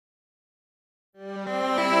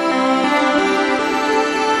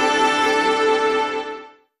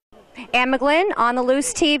Ann McGlynn on the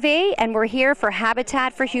Loose TV, and we're here for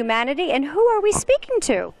Habitat for Humanity. And who are we speaking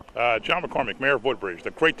to? John McCormac, Mayor of Woodbridge,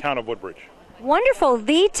 the great town of Woodbridge. Wonderful,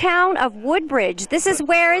 the town of Woodbridge. This is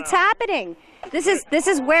where it's happening. This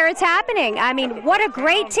is where it's happening. I mean, what a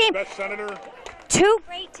great team. Best senator. Two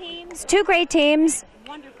great teams.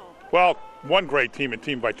 Wonderful. Well, one great team and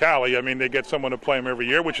Team Vitale. I mean, they get someone to play them every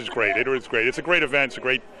year, which is great. It is great. It's a great event. It's a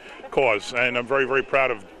great cause, and I'm very, very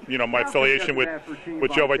proud of my affiliation with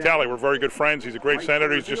Joe Vitale. We're very good friends. He's a great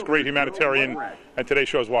senator. He's just a great humanitarian, and today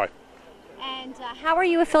shows why. And how are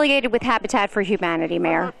you affiliated with Habitat for Humanity,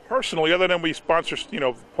 Mayor? Personally, other than we sponsor,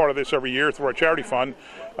 part of this every year through our charity fund,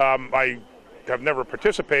 I have never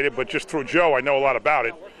participated, but just through Joe, I know a lot about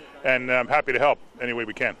it, and I'm happy to help any way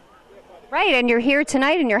we can. Right, and you're here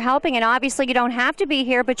tonight and you're helping, and obviously you don't have to be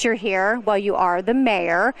here, but you're here. Well, you are the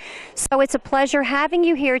mayor. So it's a pleasure having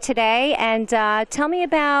you here today, and tell me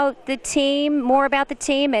about the team, more about the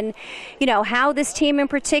team, and how this team in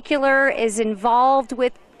particular is involved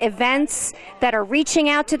with events that are reaching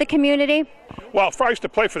out to the community. Well, I used to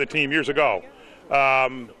play for the team years ago.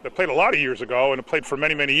 I played a lot of years ago, and I played for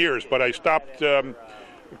many, many years, but I stopped a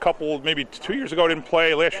couple, maybe 2 years ago I didn't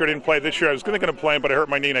play. Last year I didn't play. This year I was going to play, but I hurt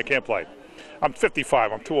my knee and I can't play. I'm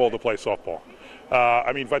 55. I'm too old to play softball.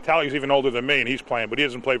 I mean, Vitale's even older than me, and he's playing, but he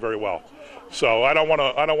doesn't play very well. So I don't want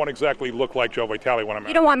to exactly look like Joe Vitale when I'm out.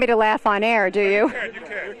 You don't want me to laugh on air, do you?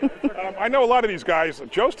 You can. I know a lot of these guys.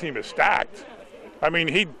 Joe's team is stacked. I mean,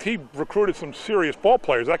 he recruited some serious ball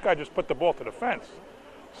players. That guy just put the ball to the fence.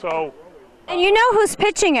 So. And you know who's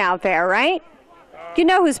pitching out there, right? You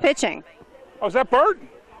know who's pitching. Oh, is that Bert?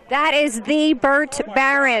 That is the Bert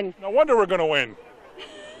Barron. No wonder we're going to win.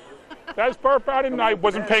 That's Bert Barron. I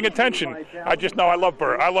wasn't paying attention. I just know I love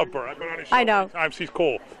Bert. I've been on his show I know. many times. He's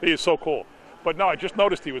cool. He is so cool. But no, I just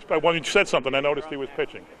noticed he was. When you said something, I noticed he was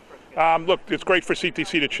pitching. Look, it's great for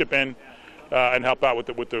CTC to chip in and help out with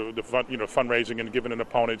the fundraising and giving an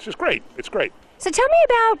opponent. It's just great. It's great. So tell me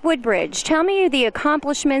about Woodbridge. Tell me the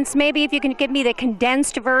accomplishments. Maybe if you can give me the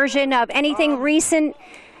condensed version of anything recent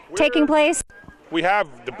taking place. We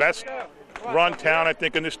have the best run town, I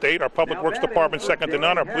think, in the state. Our public works department second to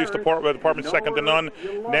none. Our police department second to none.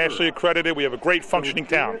 Nationally accredited. We have a great functioning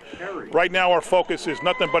town. Right now our focus is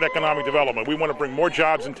nothing but economic development. We want to bring more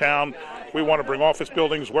jobs in town. We want to bring office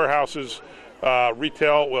buildings, warehouses,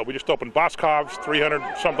 retail. Well, we just opened Boscov's,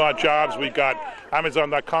 300-something odd jobs. We got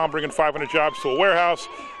Amazon.com bringing 500 jobs to a warehouse.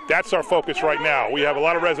 That's our focus right now. We have a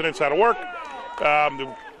lot of residents out of work.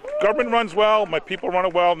 The government runs well. My people run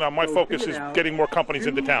it well. Now my focus is getting more companies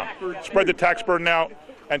into town. Spread the tax burden out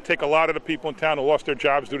and take a lot of the people in town who lost their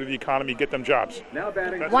jobs due to the economy, get them jobs.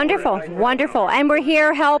 Wonderful, wonderful. And we're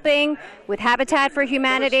here helping with Habitat for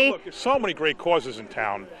Humanity. Look, there's so many great causes in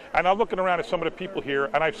town. And I'm looking around at some of the people here,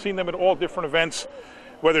 and I've seen them at all different events,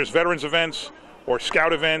 whether it's veterans events or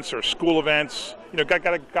scout events or school events.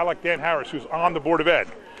 Got a guy like Dan Harris who's on the Board of Ed,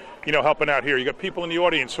 helping out here. You got people in the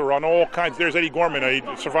audience who are on all kinds. There's Eddie Gorman.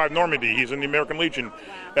 He survived Normandy. He's in the American Legion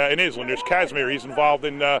in Island. There's Casimir. He's involved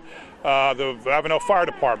in the Avenel Fire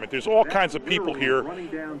Department. There's all kinds of people here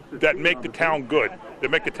that make the town good,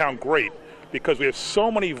 that make the town great, because we have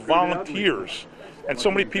so many volunteers and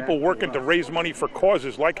so many people working to raise money for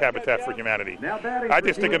causes like Habitat for Humanity. I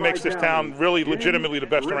just think it makes this town really legitimately the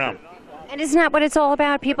best around. And isn't that what it's all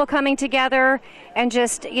about? People coming together and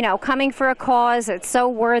just, coming for a cause that's so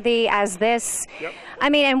worthy as this. Yep. I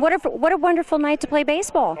mean, and what a wonderful night to play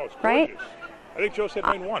baseball, right? I think Joe's had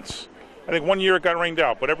rain once. I think 1 year it got rained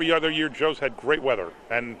out, but every other year Joe's had great weather.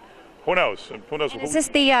 And who knows? And is this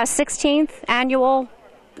the 16th annual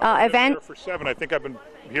event? Here for 7. I think I've been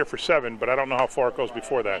here for 7, but I don't know how far it goes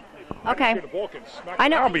before that. Okay. The ball can smack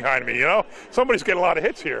down behind me, Somebody's getting a lot of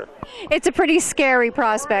hits here. It's a pretty scary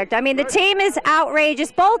prospect. I mean, the team is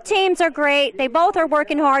outrageous. Both teams are great. They both are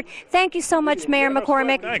working hard. Thank you so much, Mayor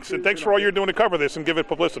McCormac. Thanks, and thanks for all you're doing to cover this and give it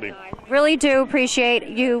publicity. Really do appreciate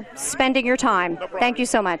you spending your time. No problem. Thank you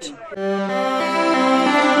so much.